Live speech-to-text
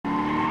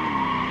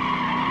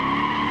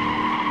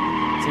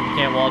See if we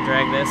can't wall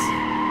drag this.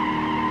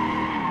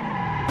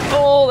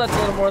 Oh, that's a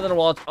little more than a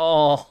wall.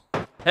 Oh,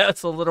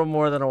 that's a little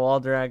more than a wall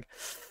drag.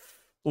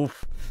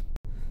 Oof.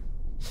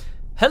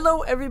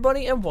 Hello,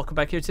 everybody, and welcome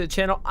back here to the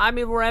channel. I'm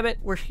Evil Rabbit.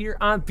 We're here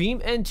on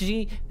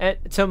BeamNG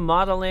at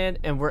Tomatoland,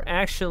 and we're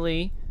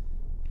actually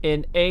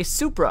in a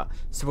Supra.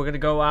 So we're gonna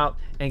go out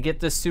and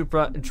get this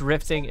Supra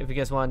drifting. If you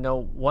guys want to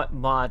know what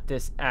mod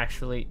this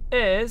actually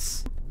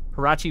is,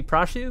 Hirachi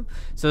Prashu.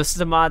 So this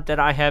is a mod that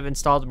I have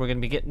installed. We're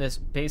gonna be getting this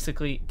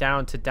basically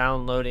down to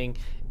downloading,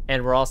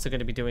 and we're also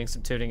gonna be doing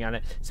some tuning on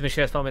it. So make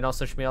sure you guys follow me on all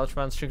social media outlets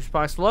on the description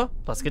box below.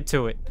 Let's get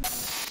to it.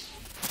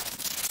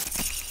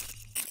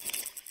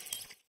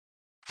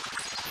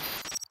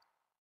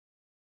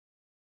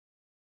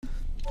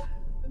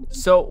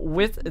 So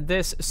with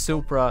this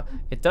Supra,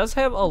 it does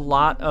have a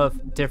lot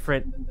of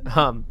different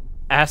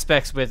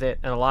aspects with it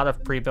and a lot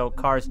of pre-built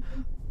cars,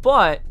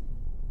 but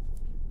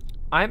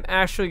I'm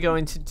actually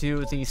going to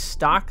do the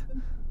stock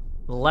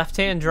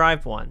left-hand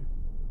drive one.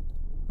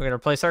 We're going to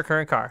replace our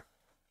current car,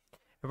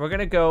 and we're going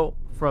to go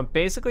from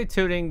basically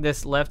tuning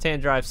this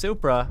left-hand drive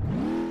Supra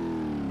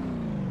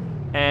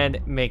and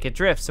make it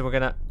drift. So we're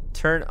going to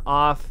turn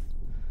off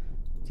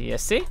the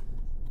ESC,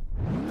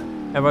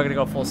 and we're going to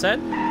go full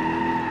send.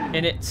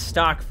 In it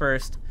stock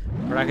first.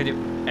 We're not gonna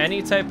do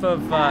any type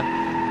of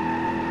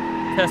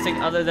testing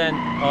other than,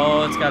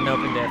 oh, it's got an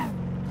open diff.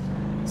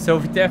 So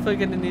we're definitely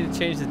gonna need to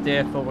change the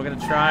diff, but we're gonna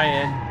try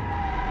and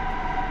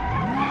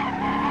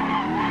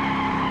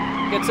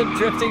get some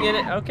drifting in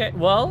it. Okay,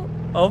 well,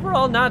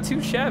 overall not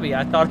too shabby.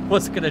 I thought it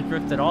wasn't gonna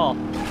drift at all.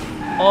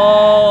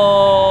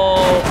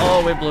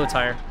 Oh, we blew a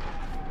tire.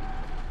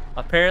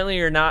 Apparently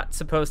you're not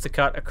supposed to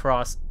cut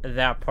across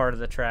that part of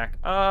the track.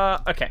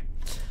 Okay.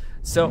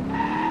 So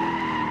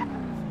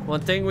one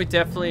thing we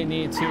definitely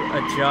need to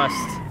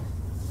adjust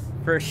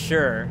for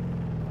sure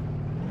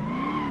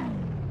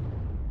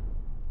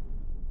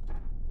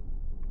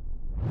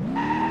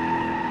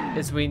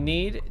is we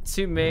need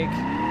to make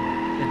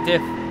the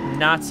diff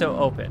not so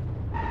open.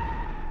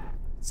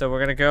 So we're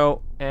gonna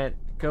go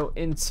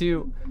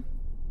into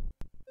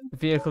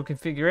vehicle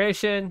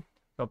configuration,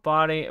 go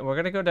body, and we're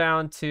gonna go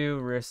down to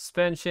rear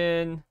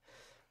suspension,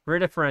 rear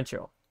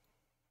differential.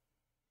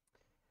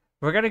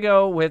 We're gonna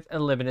go with a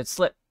limited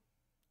slip.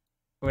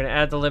 We're going to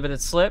add the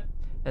limited slip,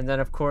 and then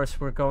of course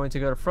we're going to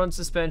go to front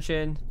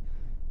suspension,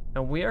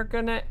 and we are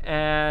going to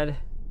add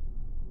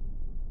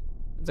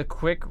the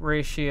quick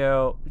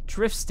ratio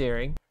drift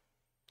steering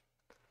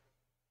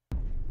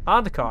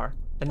on the car,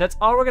 and that's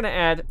all we're going to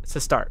add to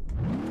start.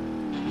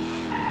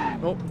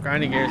 Oh,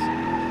 grinding gears.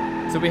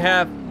 So we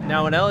have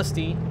now an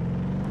LSD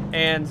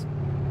and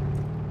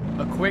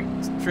a quick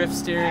drift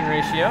steering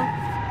ratio,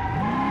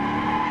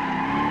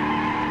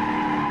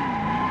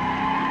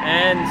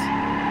 and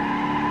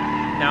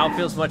now it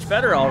feels much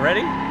better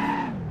already.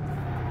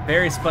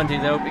 Very spongy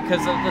though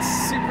because of the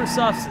super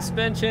soft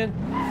suspension.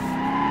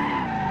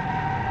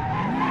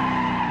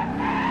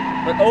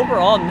 But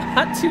overall,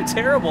 not too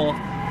terrible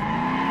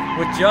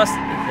with just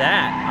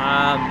that.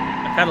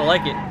 I kind of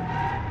like it.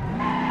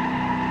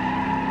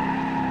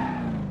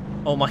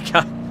 Oh my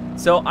god.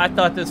 So I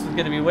thought this was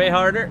going to be way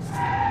harder.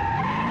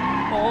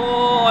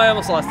 Oh, I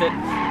almost lost it.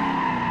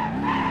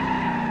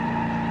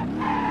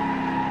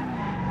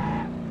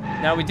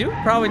 Now we do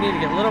probably need to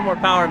get a little more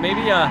power,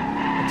 maybe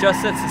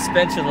adjust that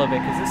suspension a little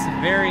bit, because this is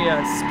very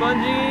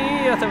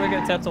spongy. I thought we were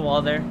going to tap the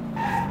wall there.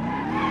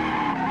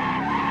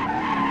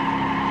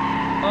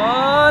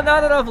 Oh,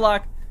 not enough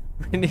lock.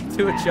 We need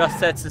to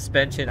adjust that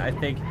suspension, I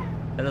think.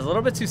 That is a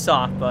little bit too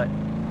soft, but we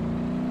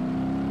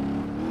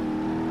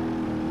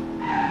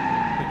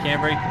can't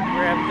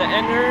grab the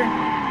ender.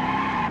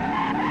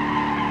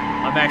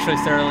 I'm actually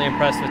thoroughly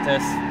impressed with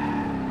this.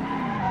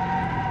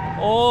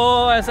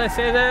 Oh, as I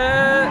say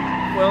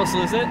that, we almost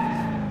lose it.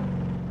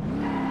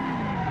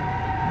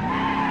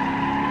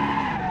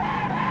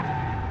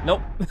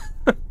 Nope.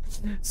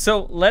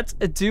 So let's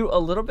do a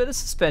little bit of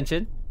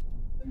suspension.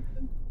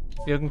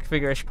 You can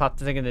configuration, pop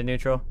the thing into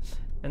neutral.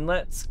 And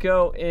let's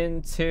go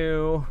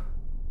into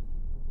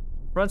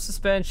front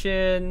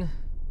suspension.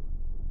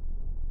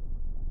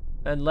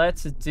 And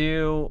let's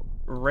do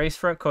race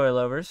front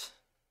coilovers.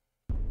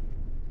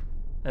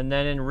 And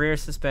then in rear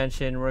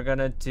suspension, we're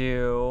gonna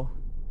do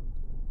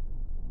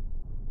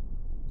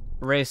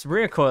race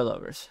rear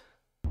coilovers.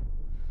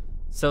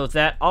 So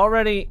that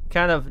already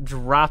kind of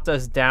dropped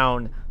us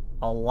down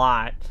a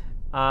lot.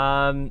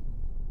 I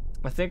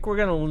think we're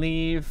gonna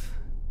leave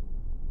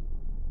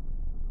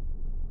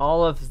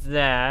all of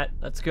that.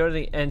 Let's go to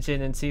the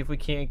engine and see if we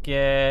can't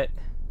get,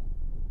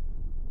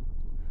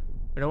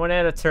 we don't want to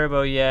add a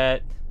turbo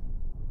yet.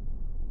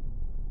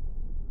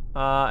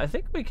 I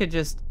think we could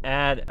just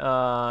add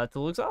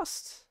dual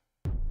exhaust.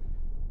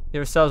 Give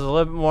ourselves a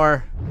little bit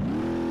more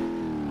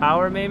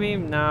power, maybe?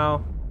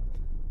 No.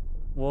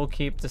 We'll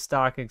keep the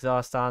stock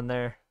exhaust on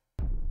there.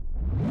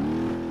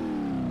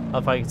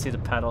 If I can see the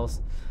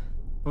pedals.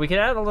 We can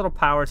add a little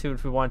power to it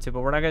if we want to,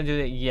 but we're not going to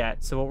do that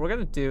yet. So what we're going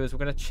to do is we're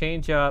going to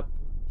change up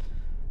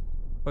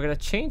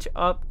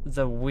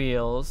the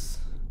wheels.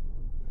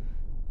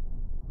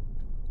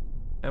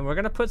 And we're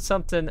going to put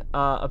something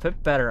a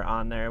bit better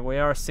on there. We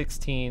are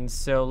 16,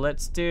 so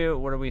let's do,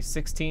 what are we,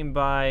 16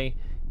 by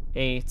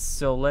 8.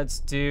 So let's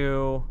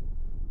do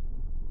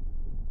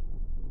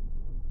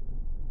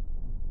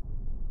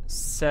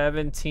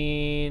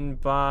 17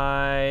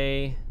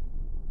 by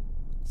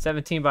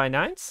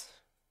 9s.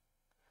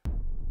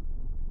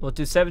 We'll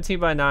do 17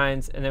 by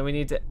 9s, and then we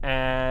need to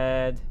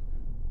add,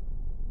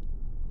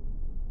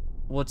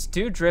 let's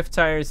do drift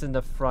tires in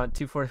the front,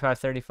 245,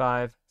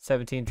 35,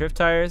 17 drift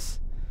tires.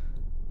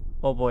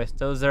 Oh boy,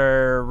 those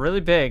are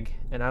really big,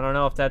 and I don't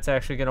know if that's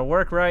actually going to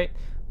work right,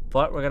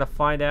 but we're going to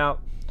find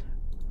out.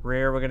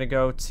 Rear, we're going to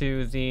go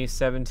to the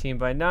 17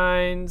 by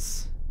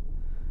 9s.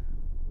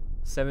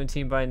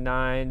 17 by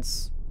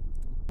 9s.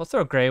 We'll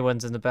throw gray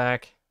ones in the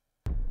back.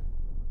 I'm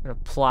going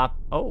to plop,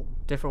 oh,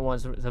 different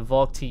ones, the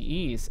Volk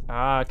TEs.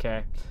 Ah,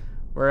 okay.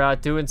 We're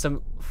doing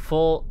some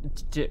full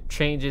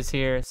changes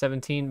here.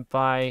 17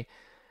 by...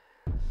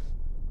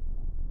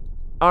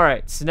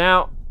 Alright, so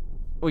now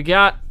we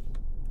got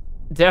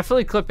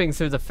definitely clipping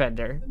through the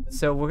fender.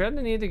 So we're going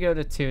to need to go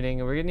to tuning,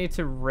 and we're going to need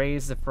to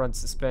raise the front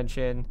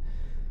suspension.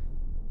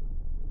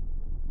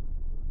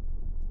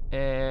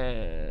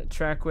 And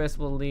track width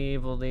we'll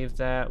leave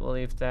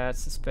that.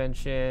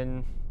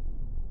 Suspension.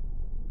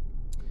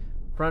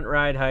 Front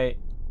ride height.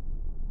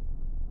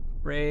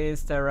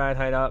 Raise that ride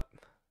height up.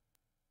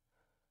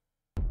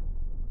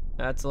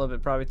 That's a little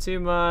bit probably too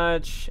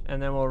much.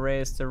 And then we'll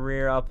raise the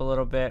rear up a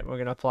little bit. We're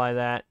going to apply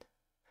that.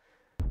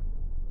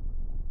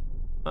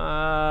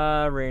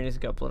 Rear needs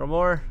to go up a little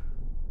more.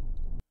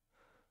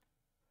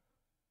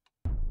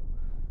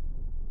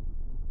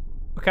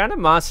 We're kind of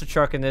monster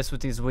trucking this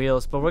with these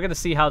wheels, but we're going to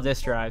see how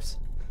this drives.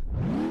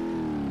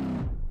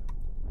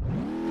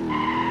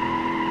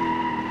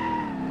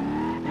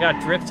 We got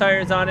drift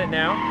tires on it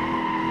now.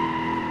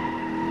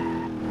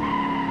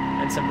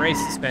 And some race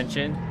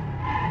suspension.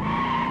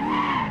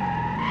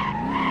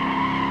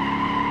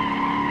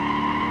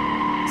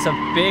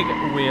 Some big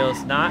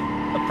wheels, not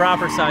a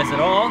proper size at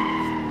all.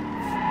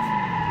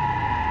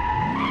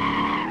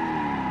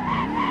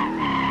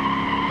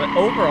 But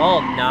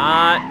overall,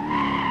 not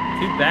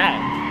too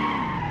bad.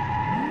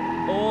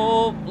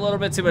 Oh, a little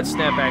bit too much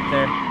snapback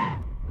there.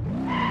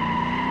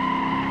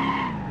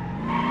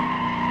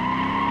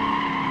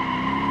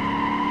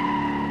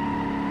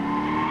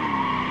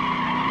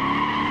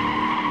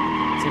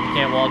 See if we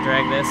can't wall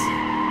drag this.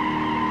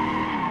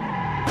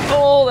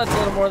 Oh, that's a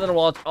little more than a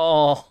wall.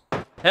 Oh,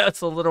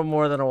 that's a little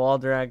more than a wall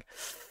drag.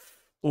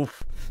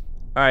 Oof.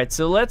 All right,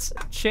 so let's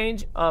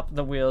change up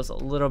the wheels a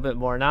little bit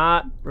more.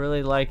 Not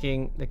really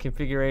liking the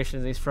configuration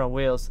of these front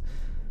wheels.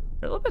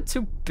 They're a little bit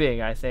too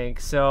big, I think.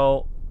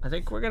 So I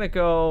think we're gonna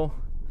go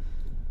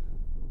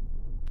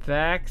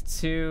back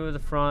to the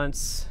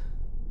fronts.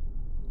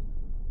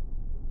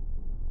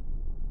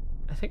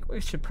 I think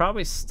we should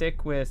probably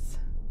stick with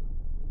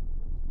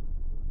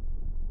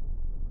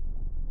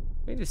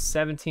maybe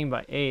 17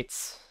 by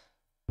 8s.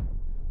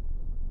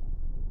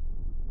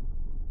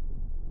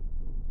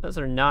 Those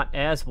are not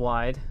as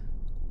wide.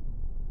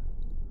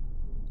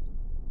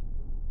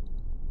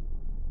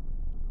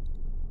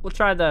 We'll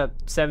try the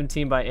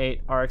 17 by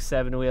 8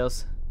 RX-7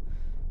 wheels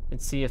and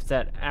see if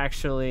that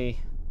actually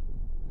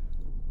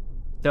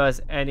does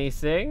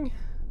anything.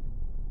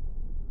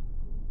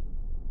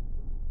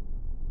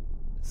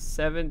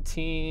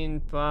 17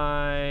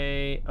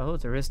 by... Oh,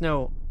 there is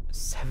no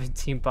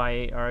 17 by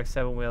 8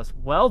 RX-7 wheels.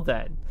 Well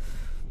then.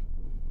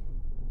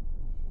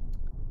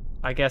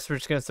 I guess we're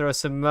just going to throw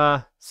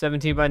some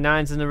 17 by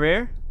 9s in the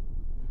rear.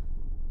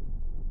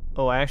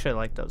 Oh, I actually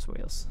like those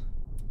wheels.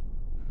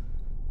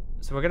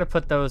 So we're going to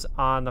put those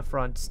on the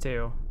fronts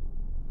too.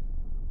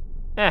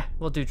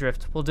 We'll do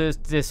drift. We'll do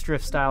this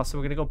drift style. So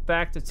we're going to go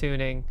back to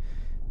tuning.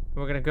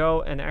 We're going to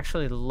go and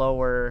actually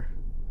lower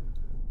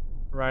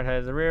right height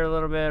of the rear a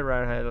little bit,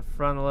 right height of the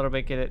front a little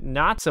bit, get it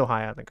not so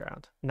high on the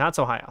ground. Not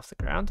so high off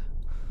the ground.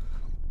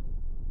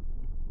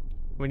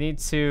 We need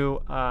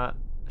to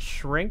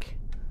shrink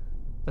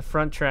the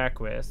front track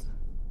width.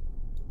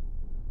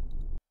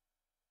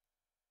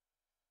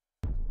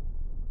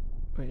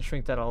 We can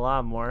shrink that a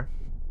lot more.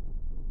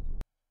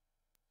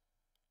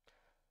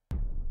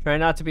 Try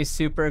not to be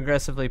super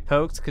aggressively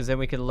poked, because then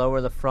we can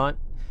lower the front,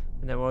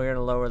 and then we're going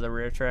to lower the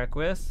rear track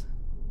width.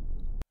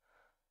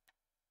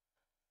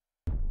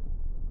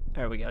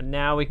 There we go.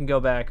 Now we can go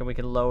back and we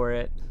can lower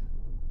it.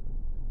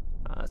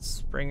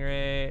 Spring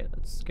rate.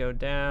 Let's go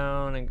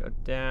down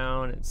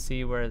and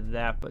see where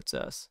that puts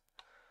us.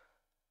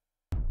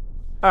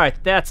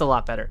 Alright, that's a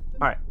lot better.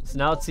 Alright, so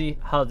now let's see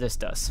how this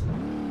does.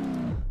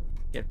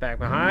 Get back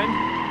behind.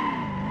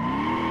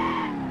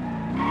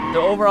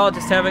 So overall,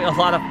 just having a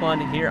lot of fun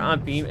here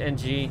on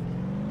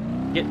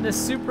BeamNG. Getting this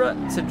Supra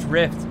to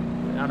drift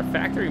on a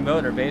factory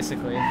motor,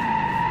 basically.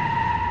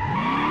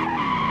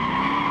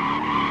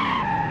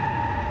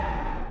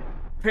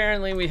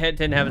 Apparently, we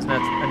didn't have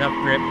enough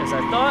grip as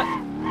I thought.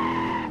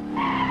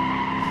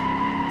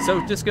 So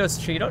it just goes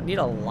to show you don't need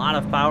a lot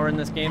of power in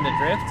this game to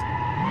drift.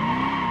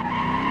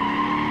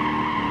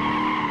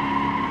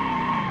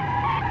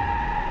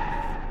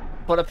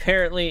 but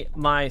apparently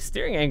my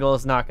steering angle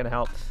is not going to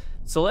help.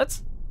 So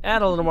let's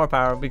add a little more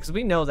power because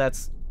we know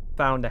that's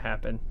bound to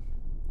happen.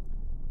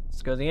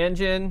 Let's go to the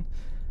engine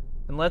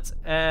and let's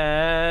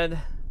add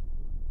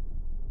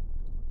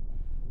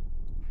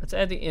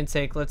the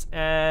intake. Let's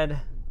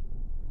add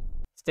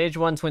stage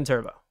 1 twin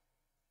turbo.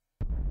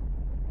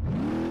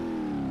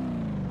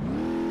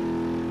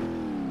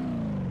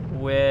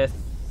 With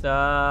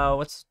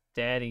what's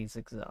daddy's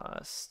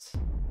exhaust?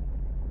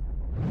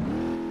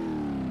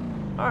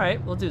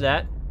 Alright, we'll do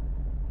that.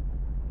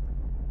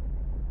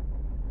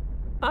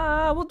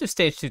 We'll do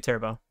stage 2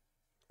 turbo.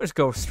 We'll just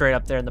go straight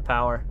up there in the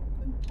power.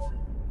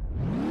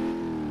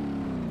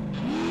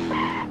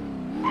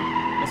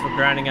 Guess we're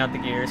grinding out the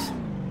gears.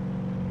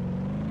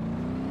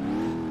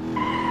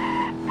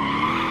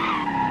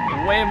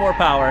 Way more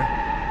power.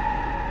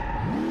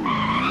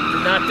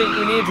 Did not think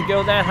we needed to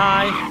go that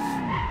high.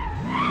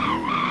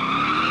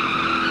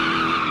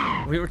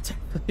 We were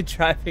definitely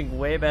driving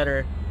way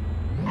better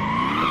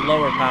with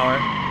lower power.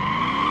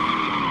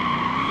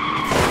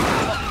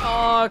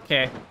 Oh,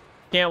 okay.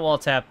 Can't wall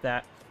tap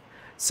that.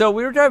 So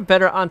we were driving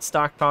better on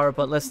stock power,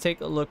 but let's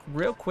take a look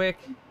real quick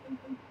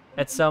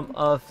at some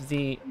of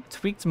the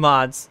tweaked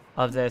mods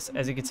of this.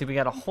 As you can see, we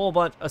got a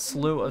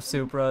slew of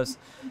Supras,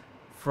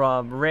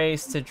 from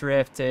race to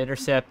drift to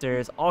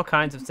interceptors, all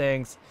kinds of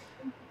things.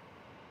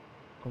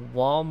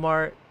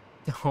 Walmart.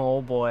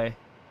 Oh boy.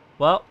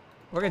 Well,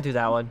 we're gonna do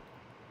that one.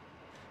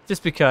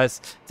 Just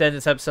because to end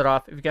this episode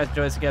off. If you guys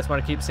enjoy this, if you guys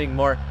want to keep seeing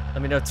more,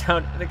 let me know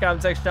down in the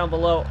comment section down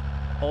below.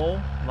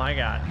 Oh my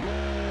god.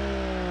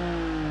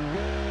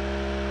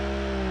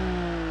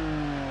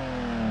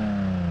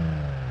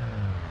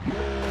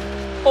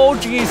 Oh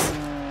jeez.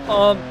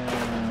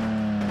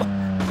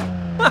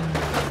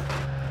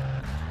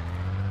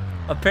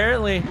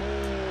 Apparently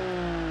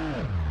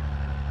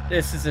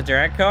this is a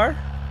drag car.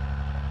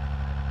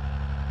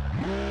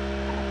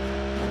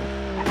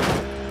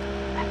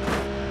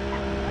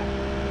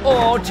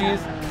 Oh jeez.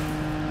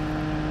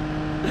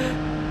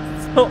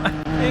 So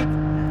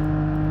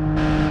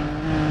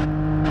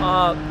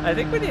I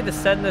think we need to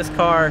send this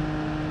car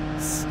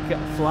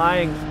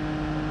flying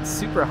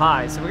super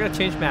high. So we're gonna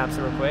change maps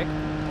real quick.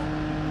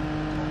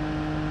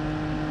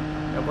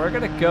 And we're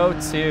gonna go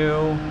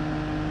to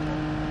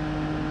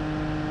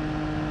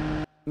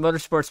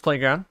Motorsports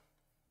Playground.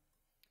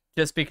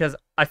 Just because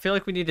I feel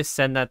like we need to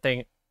send that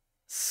thing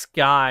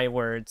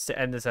skywards to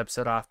end this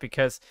episode off,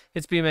 because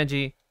it's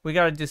BeamNG. We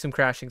got to do some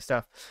crashing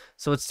stuff.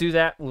 So let's do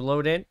that. We'll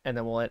load in and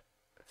then we'll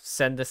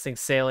send this thing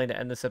sailing to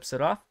end this episode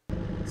off.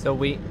 So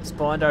we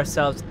spawned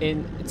ourselves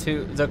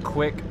into the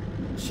quick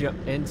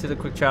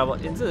travel,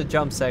 into the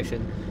jump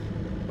section.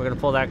 We're going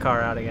to pull that car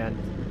out again.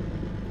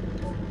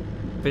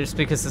 But just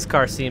because this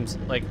car seems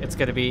like it's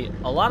going to be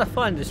a lot of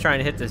fun just trying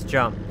to hit this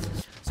jump.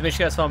 So make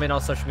sure you guys follow me on all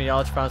social media. I'll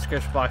let you find the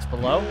description box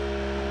below.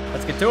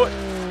 Let's get to it.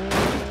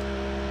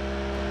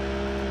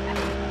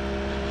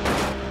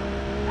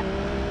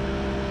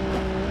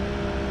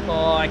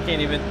 Oh, I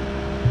can't even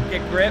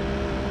get grip.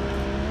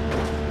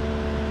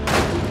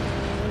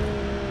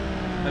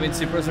 I mean,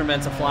 Supras are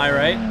meant to fly,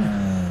 right?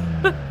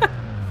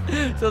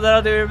 So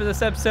that'll do it for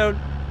this episode.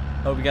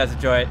 Hope you guys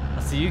enjoy it.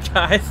 I'll see you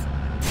guys.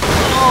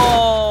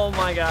 Oh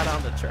my god,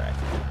 on the track.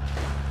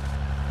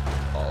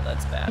 Oh,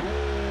 that's bad.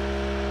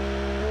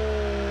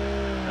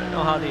 I don't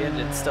know how the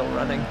engine's still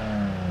running.